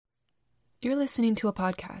You're listening to a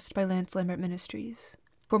podcast by Lance Lambert Ministries.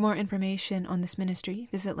 For more information on this ministry,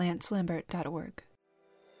 visit lancelambert.org.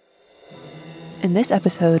 In this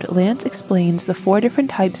episode, Lance explains the 4 different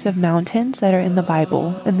types of mountains that are in the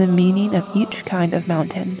Bible and the meaning of each kind of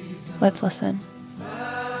mountain. Let's listen.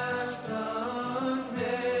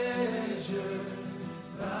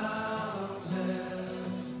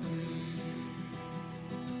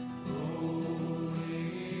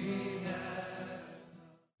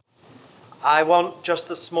 I want just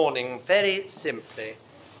this morning, very simply,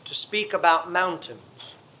 to speak about mountains.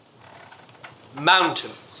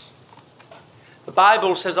 Mountains. The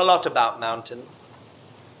Bible says a lot about mountains.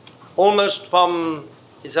 Almost from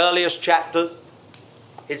its earliest chapters,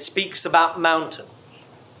 it speaks about mountains.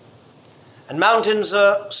 And mountains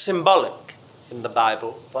are symbolic in the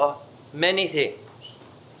Bible for many things.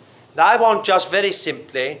 And I want just very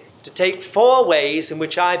simply to take 4 ways in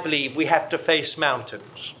which I believe we have to face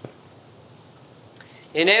mountains.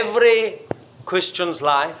 In every Christian's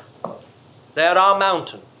life, there are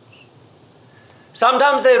mountains.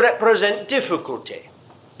 Sometimes they represent difficulty.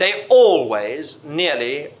 They always,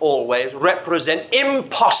 nearly always, represent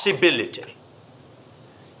impossibility.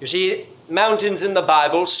 You see, mountains in the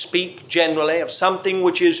Bible speak generally of something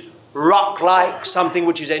which is rock-like, something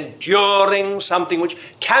which is enduring, something which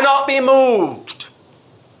cannot be moved,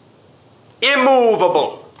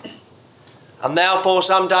 immovable. And therefore,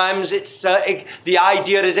 sometimes it's the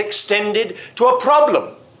idea is extended to a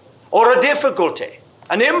problem or a difficulty,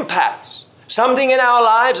 an impasse, something in our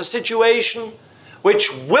lives, a situation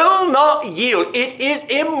which will not yield. It is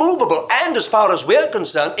immovable and, as far as we're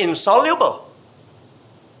concerned, insoluble.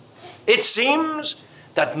 It seems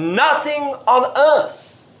that nothing on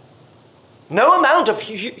earth, no amount of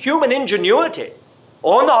human ingenuity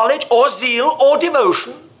or knowledge or zeal or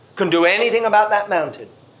devotion can do anything about that mountain.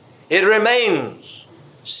 It remains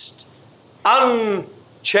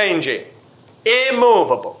unchanging,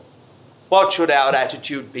 immovable. What should our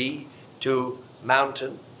attitude be to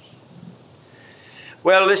mountains?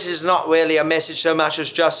 Well, this is not really a message so much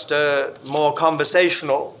as just more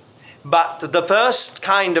conversational, but the first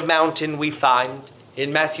kind of mountain we find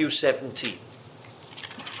in Matthew 17.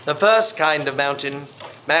 The first kind of mountain,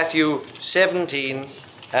 Matthew 17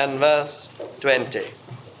 and verse 20.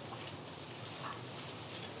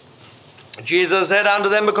 Jesus said unto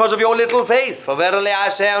them, because of your little faith, for verily I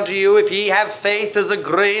say unto you, if ye have faith as a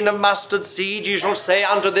grain of mustard seed, ye shall say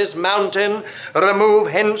unto this mountain, remove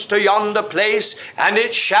hence to yonder place, and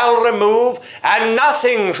it shall remove, and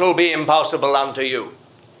nothing shall be impossible unto you.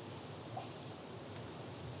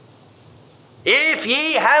 If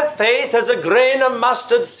ye have faith as a grain of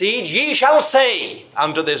mustard seed, ye shall say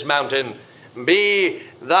unto this mountain, be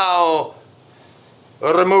thou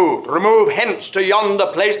remove hence to yonder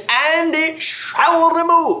place, and it shall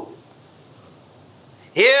remove.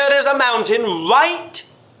 Here is a mountain right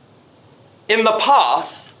in the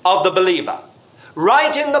path of the believer,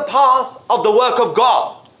 right in the path of the work of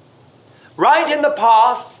God, right in the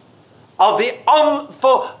path of the,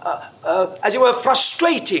 as it were,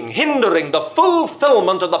 frustrating, hindering the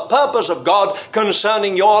fulfillment of the purpose of God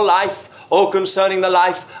concerning your life or concerning the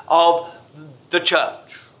life of the church.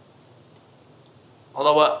 On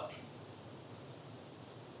the work.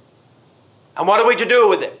 And what are we to do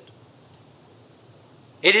with it?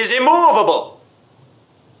 It is immovable.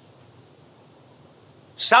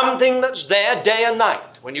 Something that's there day and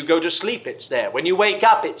night. When you go to sleep, it's there. When you wake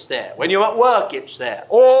up, it's there. When you're at work, it's there.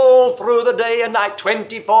 All through the day and night,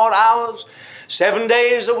 24 hours, 7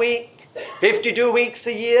 days a week, 52 weeks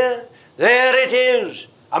a year. There it is,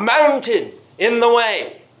 a mountain in the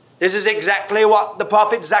way. This is exactly what the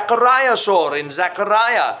prophet Zechariah saw in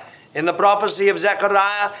Zechariah, in the prophecy of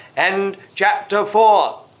Zechariah and chapter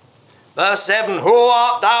 4. Verse 7, who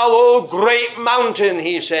art thou, O great mountain,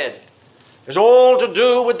 he said. It's all to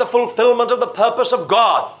do with the fulfillment of the purpose of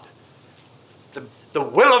God. The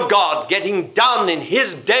will of God getting done in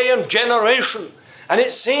his day and generation. And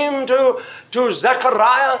it seemed to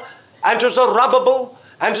Zechariah and to Zerubbabel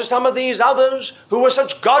and to some of these others who were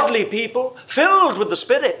such godly people, filled with the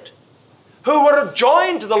Spirit, who were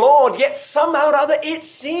joined to the Lord, yet somehow or other it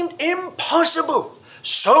seemed impossible,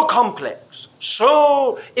 so complex,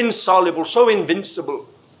 so insoluble, so invincible.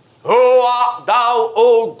 Who art thou,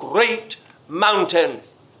 O great mountain?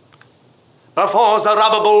 Before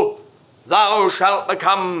Zerubbabel thou shalt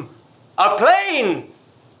become a plain,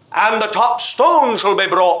 and the top stone shall be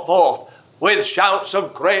brought forth with shouts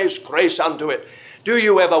of grace, grace unto it. Do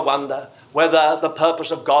you ever wonder whether the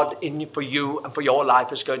purpose of God for you and for your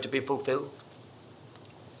life is going to be fulfilled?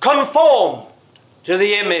 Conformed to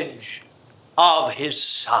the image of his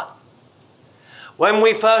Son. When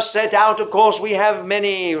we first set out, of course, we have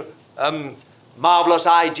many marvelous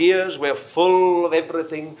ideas. We're full of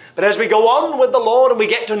everything. But as we go on with the Lord and we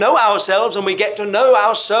get to know ourselves and we get to know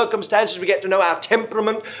our circumstances, we get to know our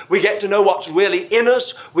temperament, we get to know what's really in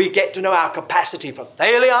us, we get to know our capacity for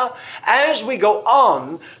failure. As we go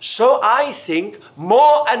on, so I think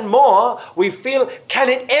more and more we feel, can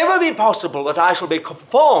it ever be possible that I shall be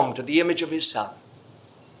conformed to the image of his Son?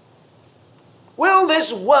 Will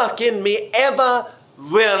this work in me ever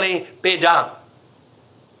really be done?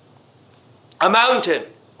 A mountain,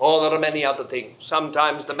 or there are many other things.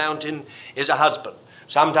 Sometimes the mountain is a husband.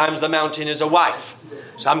 Sometimes the mountain is a wife.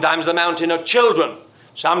 Sometimes the mountain are children.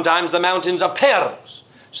 Sometimes the mountains are parents.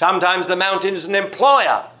 Sometimes the mountain is an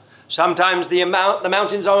employer. Sometimes the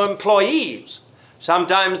mountains are employees.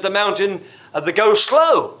 Sometimes the mountain the go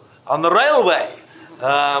slow on the railway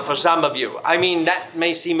for some of you. I mean, that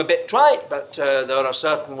may seem a bit trite, but there are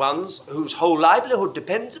certain ones whose whole livelihood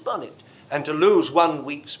depends upon it. And to lose 1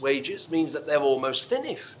 week's wages means that they're almost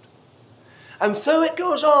finished. And so it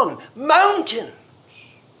goes on. Mountains.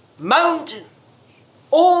 Mountains.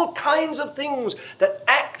 All kinds of things that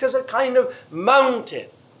act as a kind of mountain.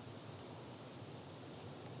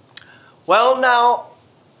 Well, now,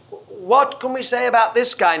 what can we say about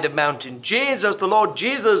this kind of mountain? Jesus, the Lord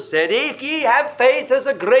Jesus said, if ye have faith as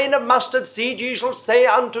a grain of mustard seed, ye shall say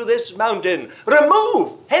unto this mountain,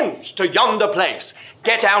 remove hence to yonder place.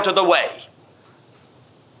 Get out of the way.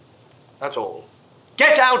 That's all.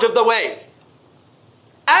 Get out of the way.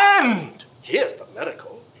 And, here's the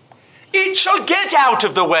miracle, it shall get out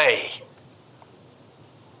of the way.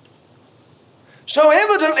 So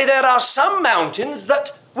evidently there are some mountains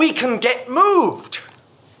that we can get moved.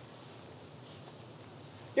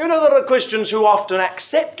 You know, there are Christians who often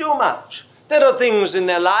accept too much. There are things in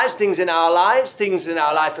their lives, things in our lives, things in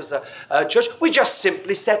our life as a church, we just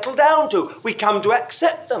simply settle down to. We come to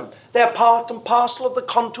accept them. They're part and parcel of the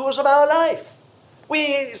contours of our life.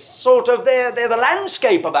 They're the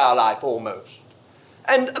landscape of our life almost.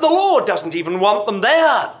 And the Lord doesn't even want them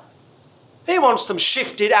there. He wants them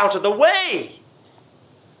shifted out of the way.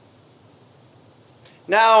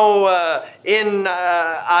 Now, in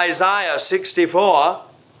Isaiah 64,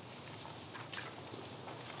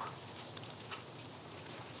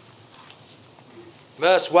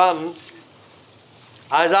 verse 1,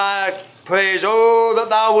 Isaiah prays, oh, that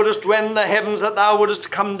thou wouldest rend the heavens, that thou wouldest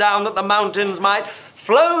come down, that the mountains might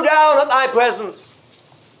flow down at thy presence.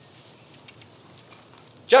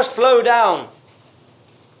 Just flow down.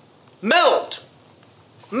 Melt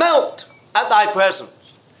at thy presence.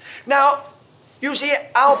 Now, you see,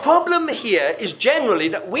 our problem here is generally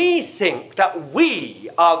that we think that we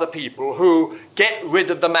are the people who get rid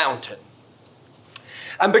of the mountain.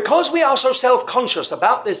 And because we are so self-conscious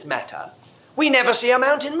about this matter, we never see a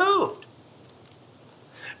mountain moved.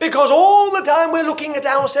 Because all the time we're looking at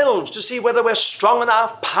ourselves to see whether we're strong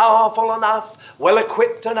enough, powerful enough,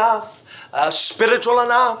 well-equipped enough, spiritual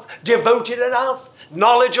enough, devoted enough,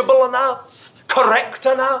 knowledgeable enough, correct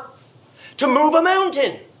enough to move a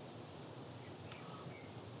mountain.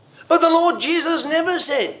 But the Lord Jesus never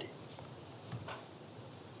said,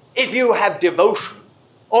 if you have devotion,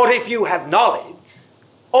 or if you have knowledge,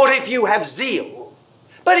 or if you have zeal.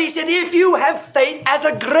 But he said, if you have faith as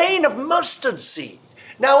a grain of mustard seed.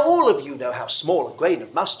 Now, all of you know how small a grain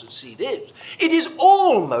of mustard seed is. It is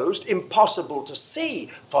almost impossible to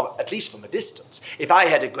see, at least from a distance. If I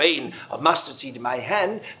had a grain of mustard seed in my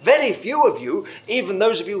hand, very few of you, even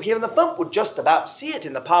those of you here in the front, would just about see it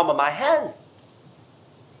in the palm of my hand.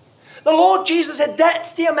 The Lord Jesus said,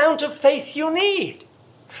 that's the amount of faith you need.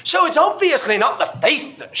 So it's obviously not the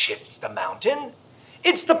faith that shifts the mountain.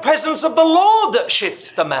 It's the presence of the Lord that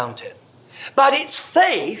shifts the mountain. But it's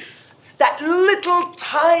faith, that little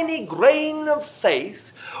tiny grain of faith,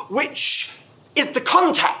 which is the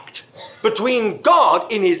contact between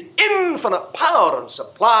God in his infinite power and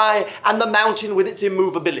supply and the mountain with its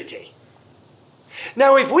immovability.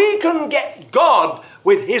 Now, if we can get God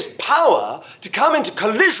with his power to come into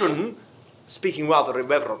collision, speaking rather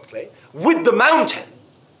irreverently, with the mountain,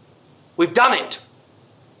 we've done it.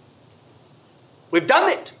 We've done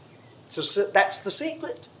it. So that's the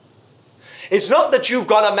secret. It's not that you've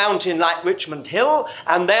got a mountain like Richmond Hill,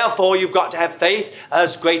 and therefore you've got to have faith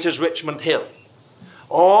as great as Richmond Hill.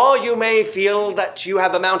 Or you may feel that you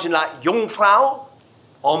have a mountain like Jungfrau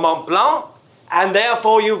or Mont Blanc, and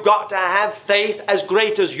therefore you've got to have faith as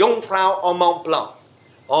great as Jungfrau or Mont Blanc.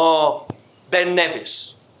 Or Ben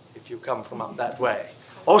Nevis, if you come from up that way.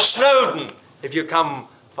 Or Snowdon, if you come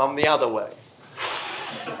from the other way.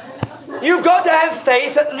 You've got to have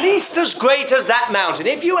faith at least as great as that mountain.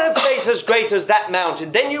 If you have faith as great as that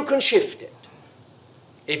mountain, then you can shift it.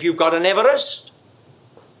 If you've got an Everest,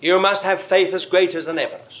 you must have faith as great as an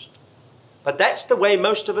Everest. But that's the way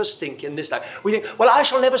most of us think in this life. We think, well, I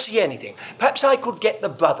shall never see anything. Perhaps I could get the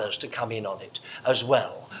brothers to come in on it as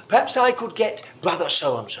well. Perhaps I could get brother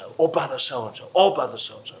so-and-so, or brother so-and-so, or brother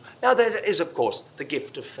so-and-so. Now, there is, of course, the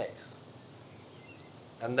gift of faith.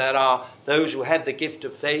 And there are those who have the gift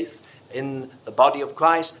of faith in the body of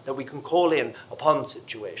Christ that we can call in upon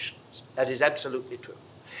situations. That is absolutely true.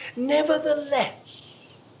 Nevertheless,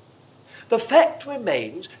 the fact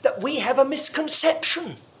remains that we have a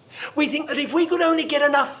misconception. We think that if we could only get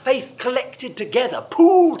enough faith collected together,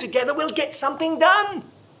 pooled together, we'll get something done.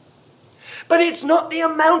 But it's not the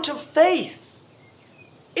amount of faith.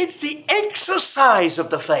 It's the exercise of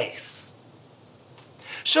the faith.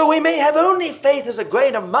 So we may have only faith as a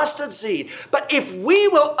grain of mustard seed, but if we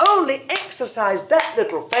will only exercise that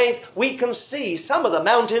little faith, we can see some of the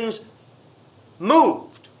mountains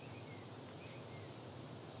moved.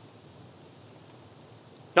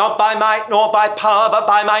 Not by might nor by power, but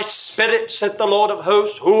by my Spirit, saith the Lord of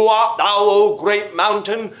hosts. Who art thou, O great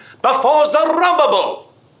mountain? Before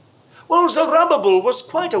Zerubbabel. Well, Zerubbabel was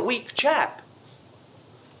quite a weak chap.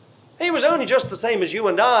 He was only just the same as you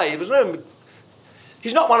and I.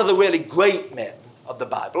 He's not one of the really great men of the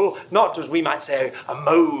Bible, not as we might say a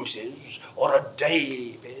Moses or a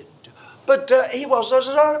David, but he was a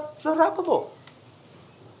Zerubbabel.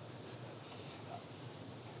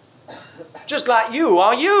 Just like you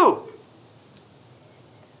are you.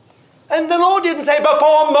 And the Lord didn't say,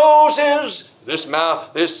 before Moses, this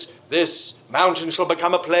mountain shall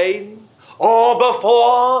become a plain. Or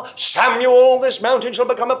before Samuel, this mountain shall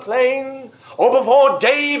become a plain. Or before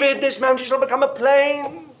David, this mountain shall become a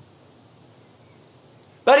plain.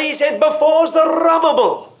 But he said, before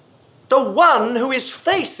Zerubbabel, the one who is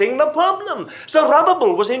facing the problem.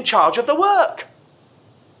 Zerubbabel was in charge of the work.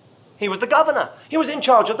 He was the governor. He was in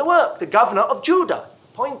charge of the work, the governor of Judah,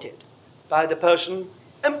 appointed by the Persian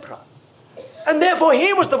emperor. And therefore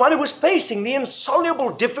he was the one who was facing the insoluble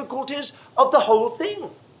difficulties of the whole thing.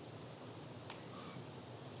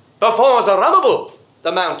 Before Zerubbabel,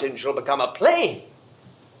 the mountain shall become a plain.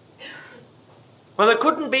 Well, there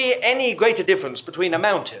couldn't be any greater difference between a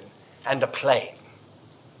mountain and a plain.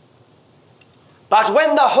 But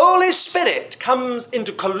when the Holy Spirit comes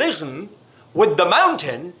into collision with the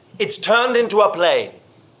mountain, it's turned into a plain.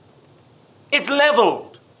 It's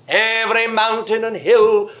leveled. Every mountain and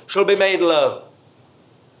hill shall be made low.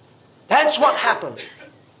 That's what happened.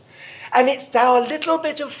 And it's our little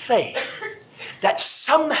bit of faith that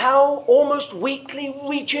somehow, almost weakly,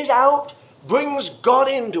 reaches out, brings God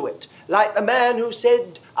into it. Like the man who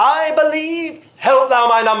said, I believe, help thou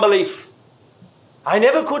mine unbelief. I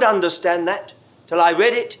never could understand that till I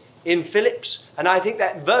read it in Phillips, and I think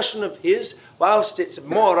that version of his, whilst it's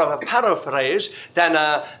more of a paraphrase than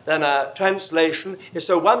a translation, is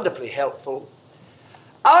so wonderfully helpful.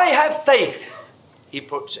 I have faith, he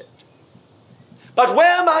puts it. But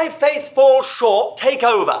where my faith falls short, take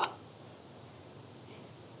over.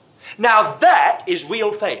 Now that is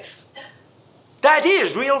real faith. That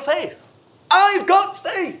is real faith. I've got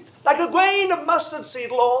faith, like a grain of mustard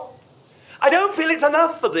seed, Lord. I don't feel it's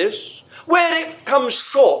enough for this. Where it comes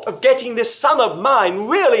short of getting this son of mine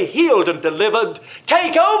really healed and delivered,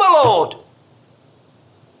 take over, Lord.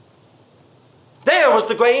 There was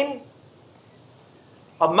the grain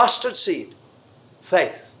of mustard seed,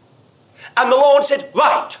 faith. And the Lord said,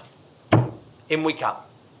 right, in we come.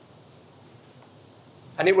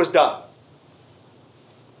 And it was done.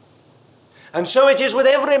 And so it is with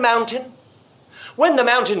every mountain. When the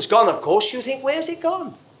mountain's gone, of course, you think, where's it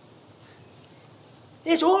gone?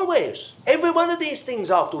 There's always every one of these things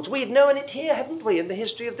afterwards. We've known it here, haven't we, in the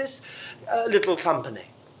history of this little company.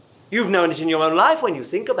 You've known it in your own life when you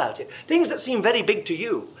think about it. Things that seem very big to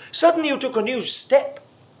you. Suddenly you took a new step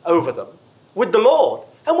over them with the Lord.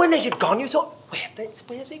 And when it had gone, you thought,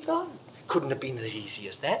 where's it gone? Couldn't have been as easy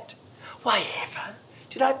as that. Why ever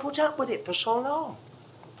did I put up with it for so long?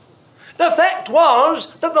 The fact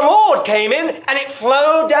was that the Lord came in and it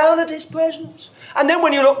flowed down at his presence. And then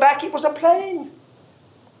when you look back, it was a plain.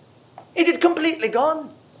 It had completely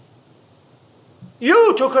gone.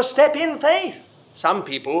 You took a step in faith. Some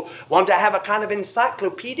people want to have a kind of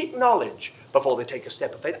encyclopedic knowledge before they take a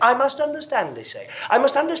step of faith. I must understand, they say. I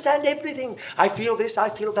must understand everything. I feel this, I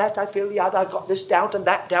feel that, I feel the other. I've got this doubt and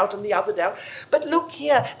that doubt and the other doubt. But look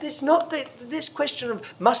here, this question of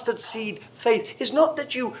mustard seed faith is not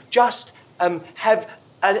that you just have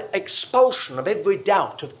an expulsion of every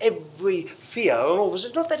doubt, of every fear and all this.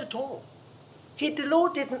 It's not that at all. The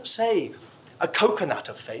Lord didn't say a coconut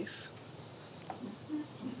of faith.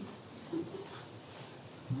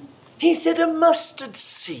 He said a mustard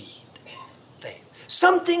seed faith.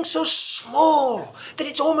 Something so small that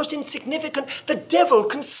it's almost insignificant. The devil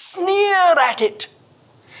can sneer at it.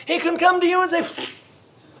 He can come to you and say,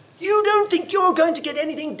 you don't think you're going to get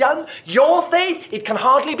anything done? Your faith, it can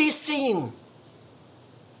hardly be seen.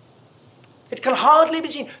 It can hardly be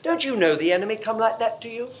seen. Don't you know the enemy come like that to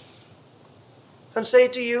you? And say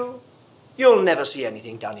to you, you'll never see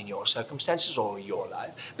anything done in your circumstances or your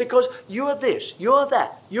life because you're this, you're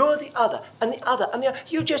that, you're the other, and the other, and the other.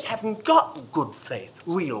 You just haven't got good faith,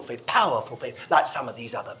 real faith, powerful faith, like some of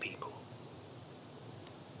these other people.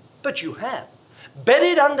 But you have.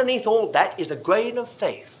 Buried underneath all that is a grain of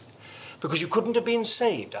faith because you couldn't have been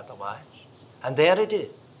saved otherwise. And there it is.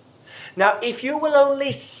 Now, if you will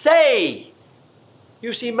only say,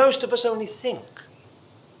 you see, most of us only think.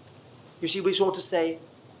 You see, we sort of say,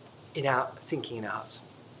 in our thinking in our hearts,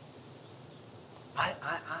 I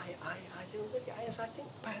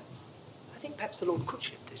think perhaps the Lord could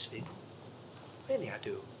shift this thing. Really, I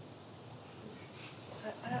do.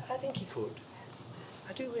 I think he could.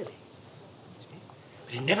 I do really.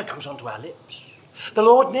 But it never comes onto our lips. The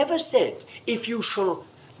Lord never said, if you shall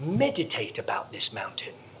meditate about this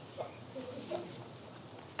mountain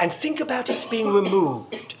and think about its being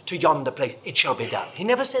removed to yonder place, it shall be done. He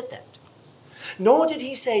never said that. Nor did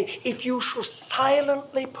he say, if you shall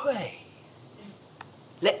silently pray,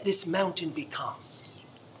 let this mountain be calm.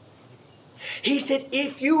 He said,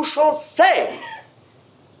 if you shall say,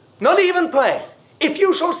 not even pray, if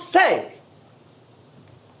you shall say,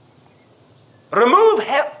 remove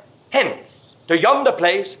hence to yonder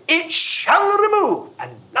place, it shall remove,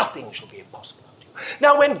 and nothing shall be impossible unto you.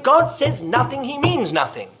 Now, when God says nothing, he means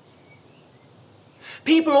nothing.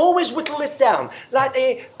 People always whittle this down. Like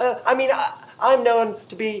I'm known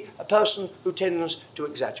to be a person who tends to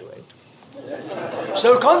exaggerate.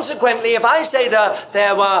 So consequently, if I say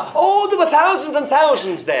there were thousands and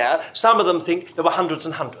thousands there, some of them think there were hundreds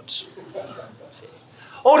and hundreds.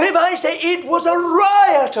 Or if I say it was a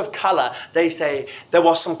riot of colour, they say there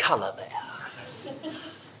was some colour there.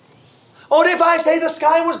 Or if I say the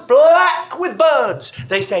sky was black with birds,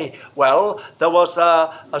 they say, well, there was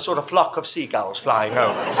a sort of flock of seagulls flying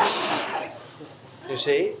over. You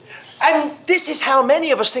see? And this is how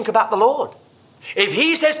many of us think about the Lord. If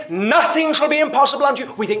he says, nothing shall be impossible unto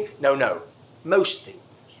you, we think, no, most things.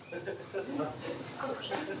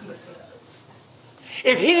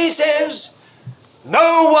 If he says,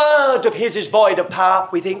 no word of his is void of power,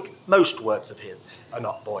 we think, most words of his are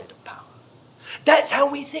not void of power. That's how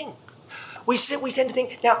we think. We tend to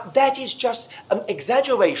think, now, that is just an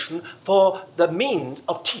exaggeration for the means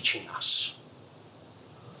of teaching us,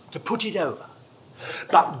 to put it over.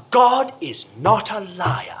 But God is not a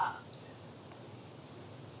liar.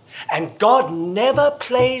 And God never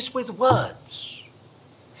plays with words.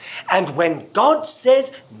 And when God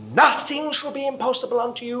says, nothing shall be impossible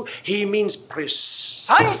unto you, he means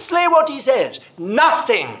precisely what he says.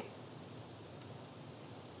 Nothing.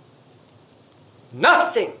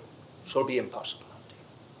 Nothing shall be impossible unto you.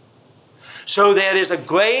 So there is a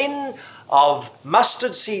grain of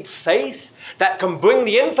mustard seed faith that can bring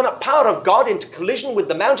the infinite power of God into collision with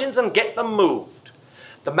the mountains and get them moved.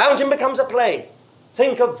 The mountain becomes a plain.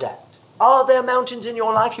 Think of that. Are there mountains in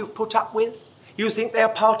your life you've put up with? You think they're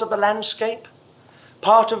part of the landscape?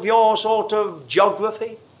 Part of your sort of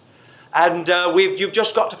geography? And you've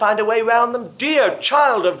just got to find a way around them? Dear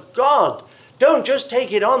child of God, don't just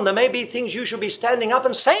take it on. There may be things you should be standing up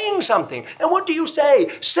and saying something. And what do you say?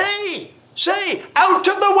 Say, out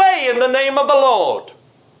of the way in the name of the Lord.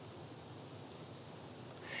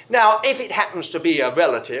 Now, if it happens to be a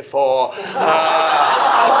relative or an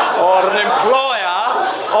employer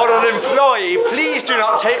or an employee, please do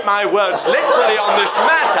not take my words literally on this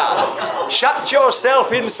matter. Shut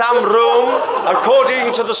yourself in some room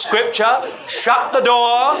according to the scripture, shut the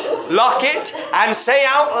door, lock it, and say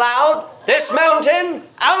out loud, this mountain,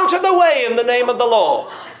 out of the way in the name of the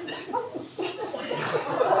Lord.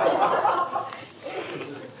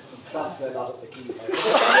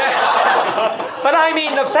 But I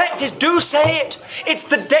mean, the fact is, do say it. It's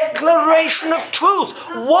the declaration of truth.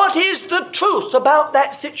 What is the truth about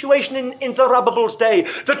that situation in Zerubbabel's day?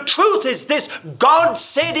 The truth is this: God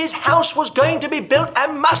said his house was going to be built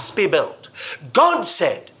and must be built. God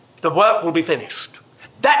said the work will be finished.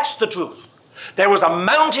 That's the truth. There was a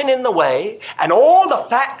mountain in the way, and all the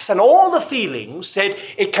facts and all the feelings said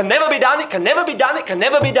it can never be done, it can never be done, it can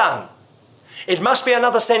never be done. It must be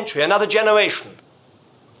another century, another generation.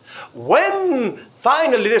 When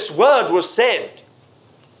finally this word was said,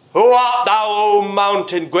 who art thou, O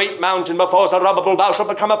mountain, great mountain, before Zerubbabel, thou shalt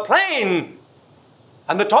become a plain,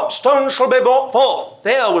 and the top stone shall be brought forth.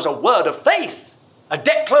 There was a word of faith, a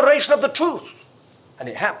declaration of the truth, and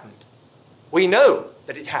it happened. We know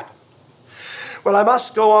that it happened. Well, I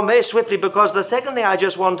must go on very swiftly, because the second thing I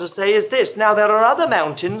just want to say is this. Now, there are other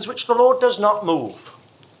mountains which the Lord does not move.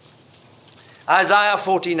 Isaiah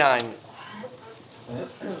 49.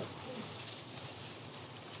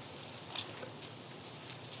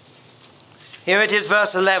 Here it is,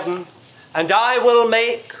 verse 11. And I will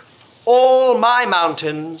make all my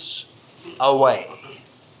mountains a way.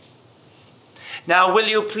 Now, will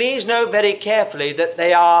you please note very carefully that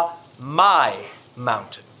they are my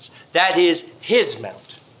mountains. That is, his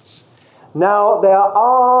mountains. Now, there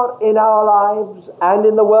are in our lives and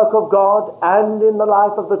in the work of God and in the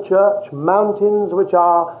life of the church mountains which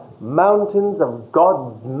are mountains of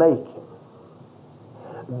God's making.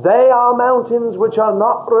 They are mountains which are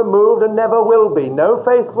not removed and never will be. No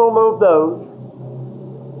faith will move those.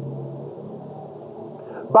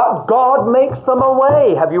 But God makes them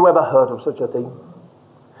away. Have you ever heard of such a thing?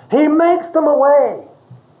 He makes them away.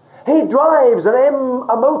 He drives a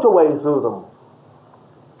motorway through them.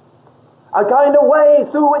 A kind of way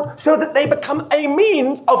through it so that they become a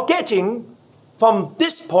means of getting from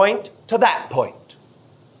this point to that point.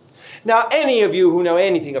 Now, any of you who know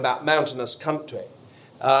anything about mountainous country,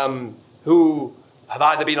 who have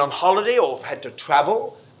either been on holiday or have had to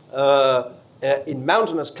travel in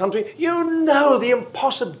mountainous country, you know the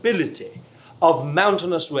impossibility of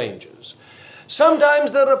mountainous ranges.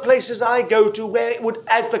 Sometimes there are places I go to where it would,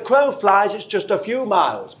 as the crow flies, it's just a few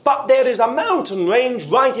miles. But there is a mountain range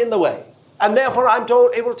right in the way. And therefore, I'm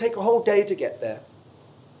told it will take a whole day to get there.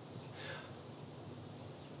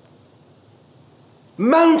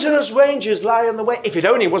 Mountainous ranges lie in the way. If it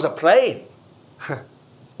only was a plane,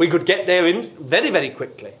 we could get there very, very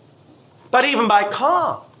quickly. But even by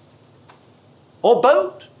car or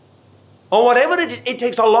boat or whatever it is, it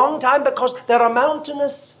takes a long time because there are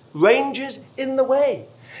mountainous ranges in the way.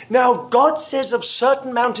 Now, God says of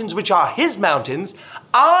certain mountains which are his mountains,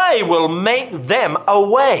 I will make them a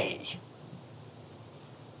way.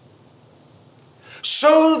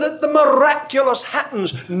 So that the miraculous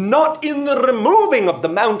happens not in the removing of the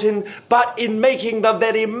mountain, but in making the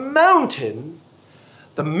very mountain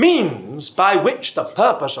the means by which the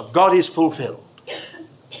purpose of God is fulfilled.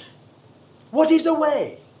 What is a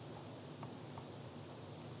way?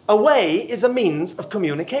 A way is a means of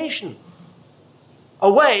communication.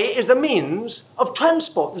 A way is a means of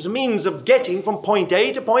transport. There's a means of getting from point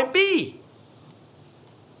A to point B.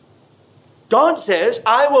 God says,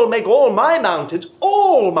 I will make all my mountains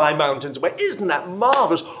away. Isn't that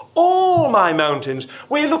marvelous? All my mountains.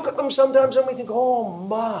 We look at them sometimes and we think, oh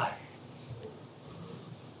my.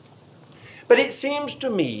 But it seems to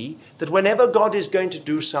me that whenever God is going to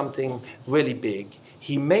do something really big,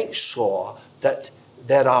 he makes sure that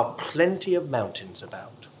there are plenty of mountains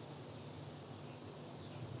about.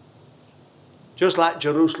 Just like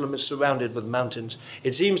Jerusalem is surrounded with mountains,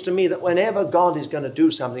 it seems to me that whenever God is going to do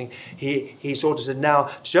something, he sort of said, now,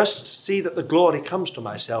 just to see that the glory comes to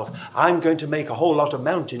myself, I'm going to make a whole lot of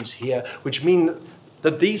mountains here, which mean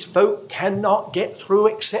that these folk cannot get through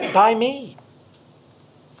except by me.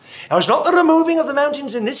 Now, it's not the removing of the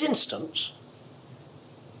mountains in this instance.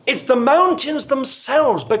 It's the mountains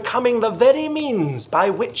themselves becoming the very means by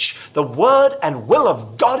which the word and will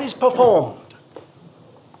of God is performed.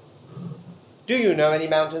 Do you know any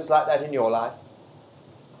mountains like that in your life?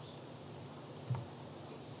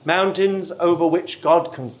 Mountains over which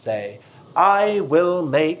God can say, I will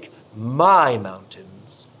make my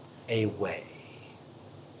mountains a way.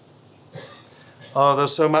 Oh,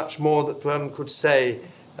 there's so much more that one could say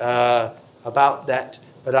about that,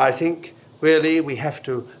 but I think really we have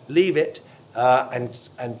to leave it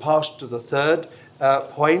and pass to the third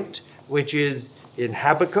point, which is in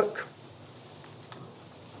Habakkuk.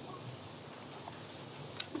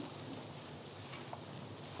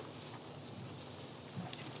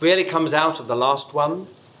 Really comes out of the last one,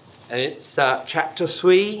 and it's chapter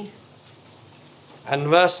 3 and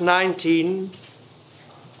verse 19.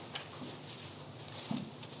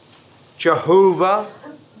 Jehovah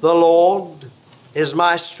the Lord is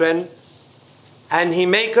my strength, and he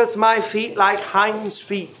maketh my feet like hinds'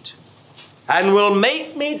 feet, and will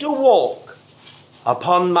make me to walk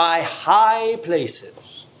upon my high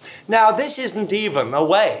places. Now, this isn't even a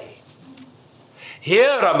way. Here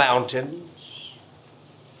are mountains,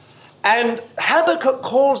 and Habakkuk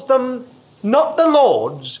calls them not the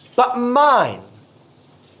Lord's, but mine.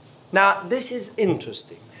 Now, this is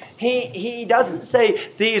interesting. He doesn't say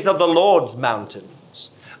these are the Lord's mountains,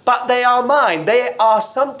 but they are mine. They are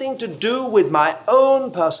something to do with my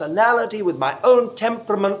own personality, with my own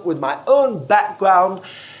temperament, with my own background.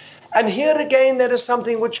 And here again, there is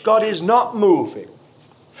something which God is not moving.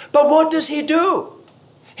 But what does he do?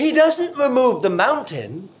 He doesn't remove the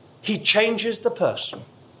mountain, he changes the person.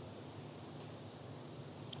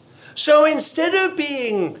 So instead of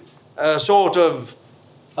being a sort of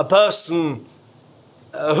a person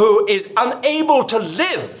who is unable to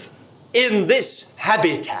live in this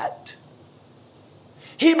habitat,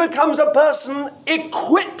 he becomes a person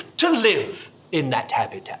equipped to live in that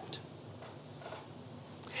habitat.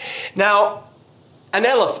 Now, an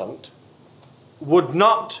elephant would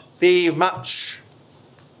not be much,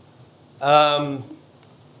 he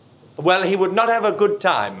would not have a good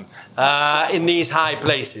time in these high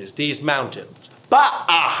places, these mountains. But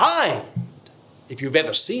a hind, if you've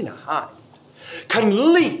ever seen a hind,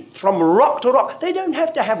 can leap from rock to rock. They don't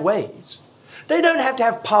have to have ways. They don't have to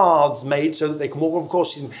have paths made so that they can walk. Of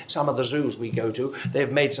course, in some of the zoos we go to,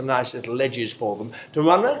 they've made some nice little ledges for them to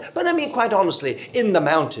run around. But I mean, quite honestly, in the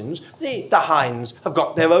mountains, the hinds have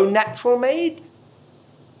got their own natural-made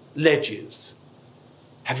ledges.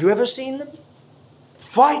 Have you ever seen them?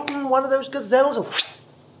 Frighten one of those gazelles, and whoosh,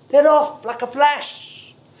 they're off like a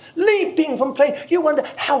flash, leaping from plane. You wonder,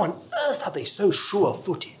 how on earth are they so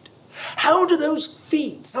sure-footed? How do those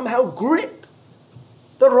feet somehow grip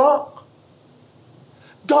the rock?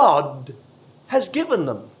 God has given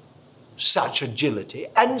them such agility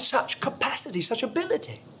and such capacity, such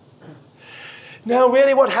ability. Now,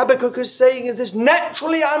 really what Habakkuk is saying is this: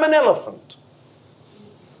 naturally I'm an elephant,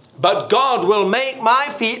 but God will make my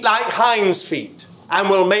feet like hinds' feet and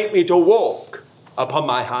will make me to walk upon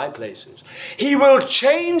my high places. He will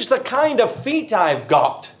change the kind of feet I've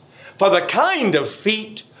got for the kind of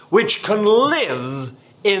feet which can live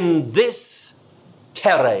in this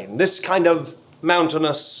terrain, this kind of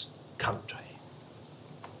mountainous country.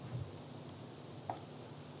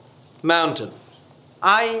 Mountains.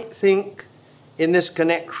 I think in this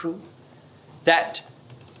connection that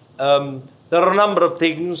there are a number of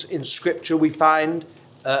things in Scripture we find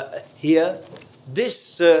here.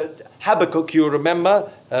 This Habakkuk, you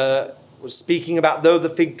remember, was speaking about, though the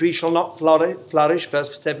fig tree shall not flourish,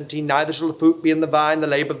 verse 17, neither shall the fruit be in the vine, the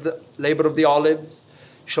labor of the olives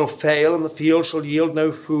shall fail, and the field shall yield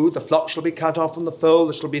no food, the flock shall be cut off from the fold,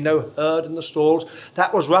 there shall be no herd in the stalls.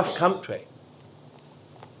 That was rough country.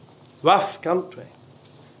 Rough country.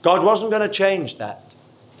 God wasn't going to change that.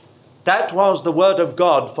 That was the word of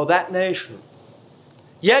God for that nation.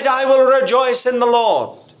 Yet I will rejoice in the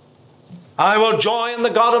Lord. I will joy in the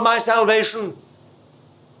God of my salvation.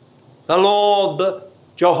 The Lord,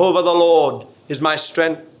 Jehovah the Lord, is my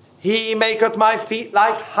strength. He maketh my feet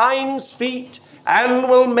like hinds' feet, and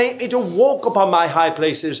will make me to walk upon my high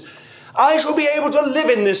places. I shall be able to live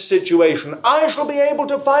in this situation. I shall be able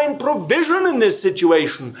to find provision in this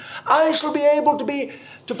situation. I shall be able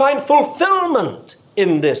to find fulfillment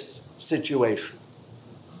in this situation.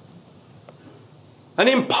 An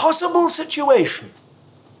impossible situation.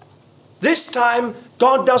 This time,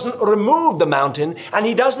 God doesn't remove the mountain, and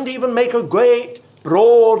he doesn't even make a great,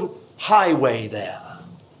 broad highway there.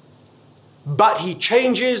 But he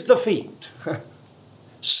changes the feet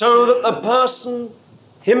so that the person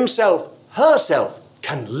himself, herself,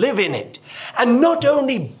 can live in it. And not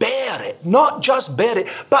only bear it, not just bear it,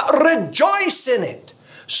 but rejoice in it,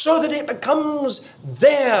 so that it becomes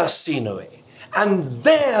their scenery and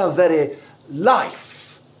their very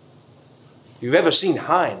life. If you've ever seen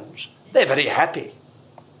hinds, they're very happy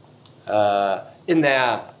in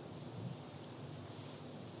their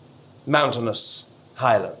mountainous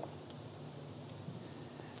highland.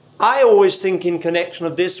 I always think in connection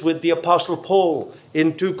of this with the Apostle Paul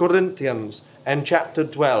in 2 Corinthians and chapter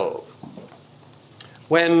 12,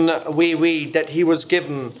 when we read that he was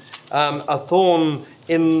given a thorn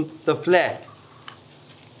in the flesh.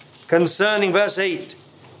 Concerning verse 8,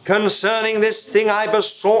 concerning this thing I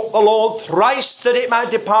besought the Lord thrice that it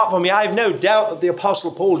might depart from me. I have no doubt that the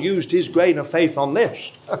Apostle Paul used his grain of faith on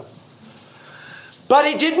this. But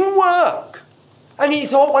it didn't work. And he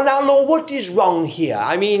thought, well, now, Lord, what is wrong here?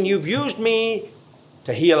 I mean, you've used me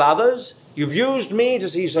to heal others. You've used me to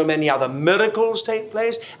see so many other miracles take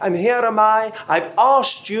place. And here am I. I've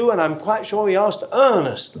asked you, and I'm quite sure he asked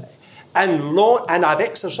earnestly. And Lord, and I've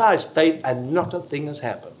exercised faith, and not a thing has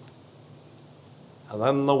happened. And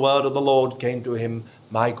then the word of the Lord came to him,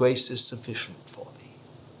 my grace is sufficient for thee.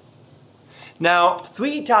 Now,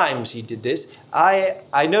 3 times he did this.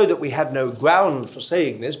 I know that we have no ground for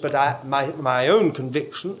saying this, but my own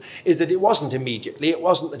conviction is that it wasn't immediately. It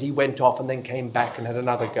wasn't that he went off and then came back and had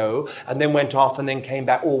another go, and then went off and then came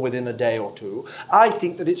back all within a day or two. I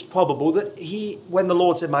think that it's probable that when the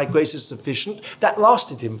Lord said, "My grace is sufficient," that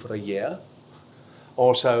lasted him for a year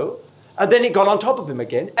or so, and then it got on top of him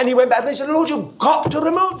again, and he went back and he said, "Lord, you've got to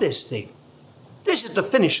remove this thing. This is the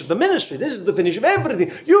finish of the ministry. This is the finish of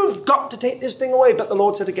everything. You've got to take this thing away." But the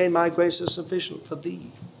Lord said again, "My grace is sufficient for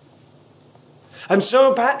thee." And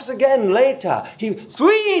so perhaps again later,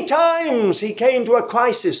 3 times he came to a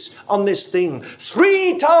crisis on this thing.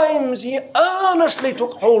 3 times he earnestly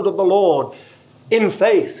took hold of the Lord in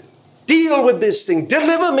faith. "Deal with this thing.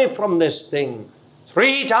 Deliver me from this thing."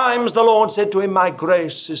 3 times the Lord said to him, "My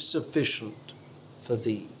grace is sufficient for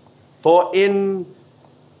thee.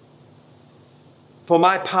 For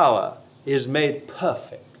my power is made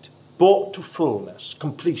perfect," brought to fullness,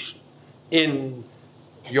 completion, in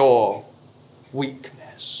your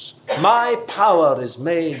weakness. My power is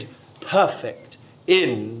made perfect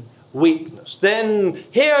in weakness. Then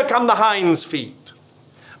here come the hinds feet.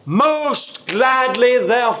 "Most gladly,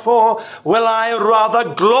 therefore, will I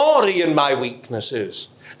rather glory in my weaknesses,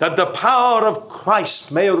 that the power of Christ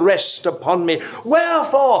may rest upon me."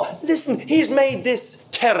 Wherefore, listen, he's made this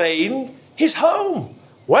terrain his home.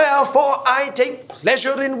 "Wherefore I take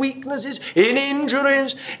pleasure in weaknesses, in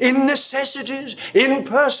injuries, in necessities, in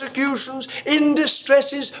persecutions, in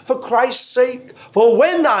distresses, for Christ's sake. For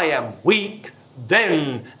when I am weak,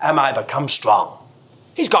 then am I become strong."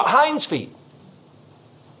 He's got hinds feet.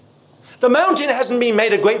 The mountain hasn't been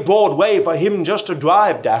made a great broad way for him just to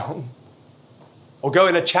drive down, or go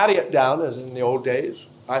in a chariot down, as in the old days,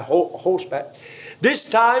 by horseback. This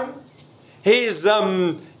time, he's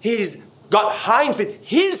got hind feet.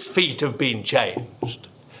 His feet have been changed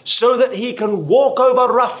so that he can walk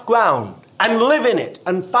over rough ground and live in it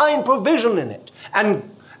and find provision in it and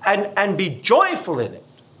be joyful in it.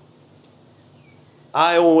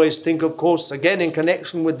 I always think, of course, again in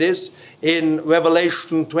connection with this, in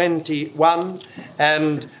Revelation 21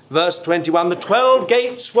 and verse 21, the 12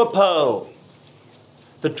 gates were pearl.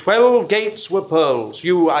 The 12 gates were pearls.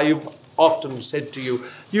 I've often said to you,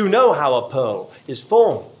 you know how a pearl is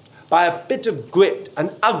formed. By a bit of grit,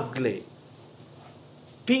 an ugly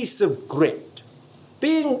piece of grit,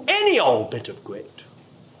 being any old bit of grit,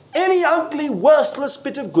 any ugly, worthless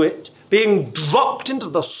bit of grit, being dropped into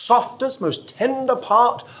the softest, most tender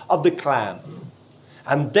part of the clam.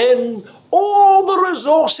 And then all the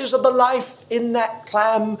resources of the life in that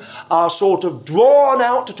clam are sort of drawn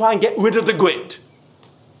out to try and get rid of the grit.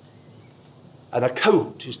 And a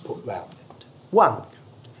coat is put round it. One coat.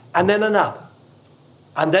 And then another.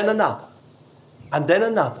 And then another. And then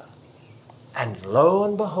another. And lo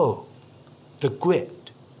and behold, the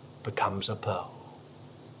grit becomes a pearl.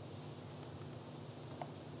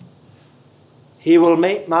 He will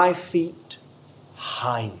make my feet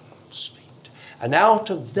hinds feet. And out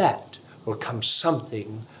of that will come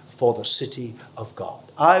something for the city of God.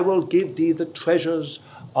 I will give thee the treasures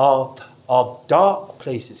of dark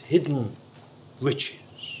places, hidden riches.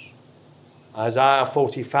 Isaiah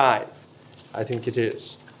 45, I think it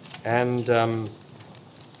is. And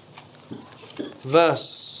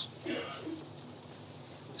verse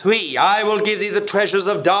 3, I will give thee the treasures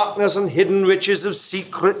of darkness and hidden riches of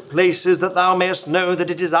secret places, that thou mayest know that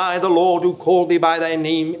it is I, the Lord, who called thee by thy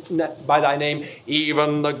name,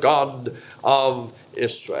 even the God of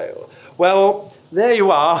Israel. Well, there you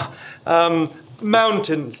are.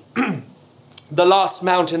 Mountains. The last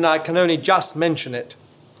mountain, I can only just mention it.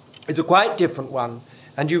 It's a quite different one.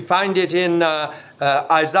 And you find it in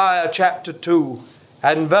Isaiah chapter 2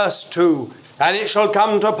 and verse 2. And it shall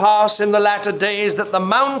come to pass in the latter days that the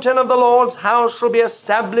mountain of the Lord's house shall be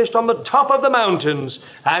established on the top of the mountains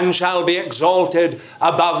and shall be exalted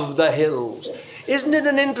above the hills. Isn't it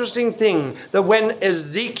an interesting thing that when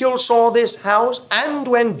Ezekiel saw this house and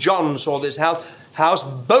when John saw this house,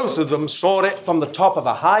 both of them saw it from the top of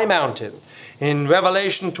a high mountain? In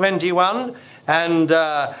Revelation 21 and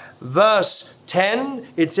verse 10,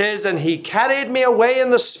 it says, and he carried me away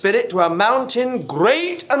in the spirit to a mountain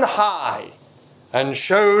great and high, and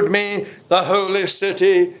showed me the holy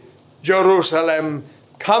city, Jerusalem,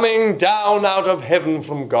 coming down out of heaven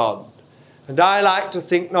from God. And I like to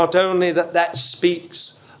think not only that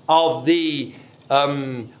speaks of the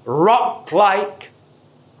rock-like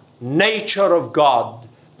nature of God,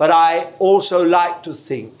 but I also like to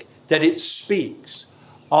think that it speaks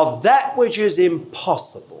of that which is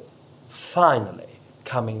impossible finally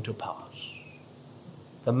coming to pass.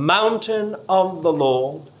 The mountain of the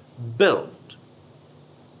Lord built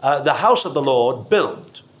the house of the Lord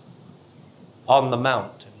built on the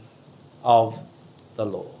mountain of the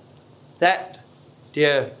Lord. That,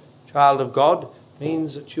 dear child of God,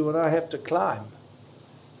 means that you and I have to climb.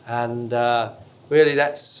 And really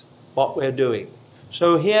that's what we're doing.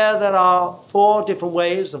 So here there are 4 different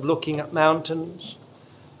ways of looking at mountains.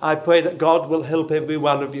 I pray that God will help every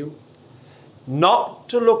one of you not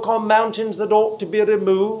to look on mountains that ought to be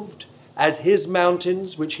removed as his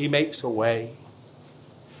mountains which he makes away,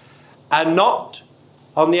 and not,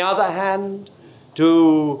 on the other hand,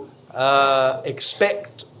 to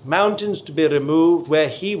expect mountains to be removed where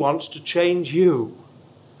he wants to change you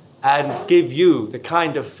and give you the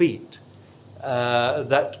kind of feet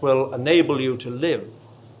that will enable you to live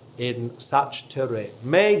in such terrain.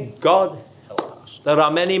 May God help us. There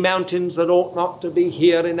are many mountains that ought not to be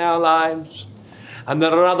here in our lives, and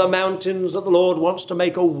there are other mountains that the Lord wants to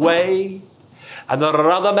make a way, and there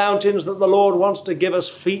are other mountains that the Lord wants to give us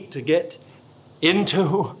feet to get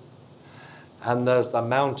into, and there's the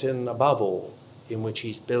mountain above all in which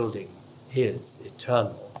he's building his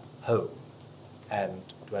eternal home and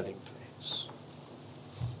dwelling place.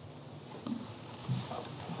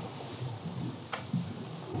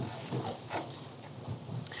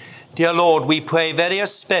 Dear Lord, we pray very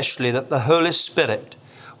especially that the Holy Spirit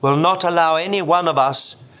will not allow any one of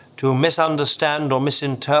us to misunderstand or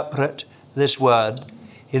misinterpret this word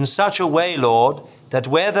in such a way, Lord, that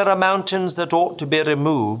where there are mountains that ought to be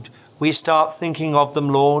removed, we start thinking of them,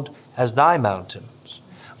 Lord, as thy mountains.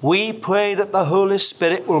 We pray that the Holy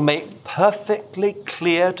Spirit will make perfectly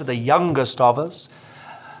clear to the youngest of us,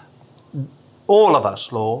 all of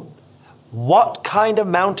us, Lord, what kind of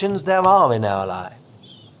mountains there are in our lives.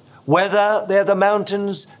 Whether they're the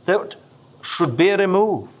mountains that should be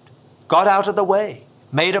removed, got out of the way,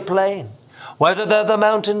 made a plain. Whether they're the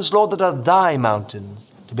mountains, Lord, that are thy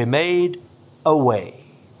mountains, to be made a way,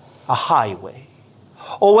 a highway.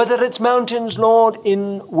 Or whether it's mountains, Lord,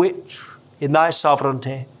 in which, in thy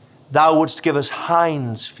sovereignty, thou wouldst give us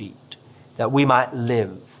hinds feet, that we might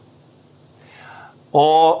live.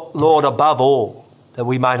 Or, Lord, above all, that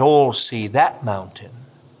we might all see that mountain,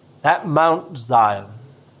 that Mount Zion,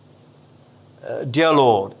 dear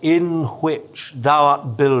Lord, in which thou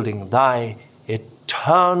art building thy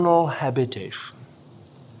eternal habitation.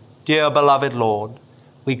 Dear beloved Lord,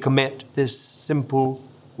 we commit this simple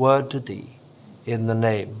word to thee in the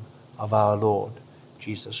name of our Lord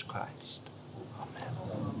Jesus Christ. Amen.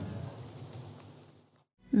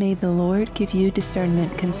 May the Lord give you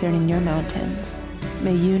discernment concerning your mountains.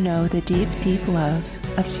 May you know the deep, deep love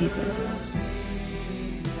of Jesus.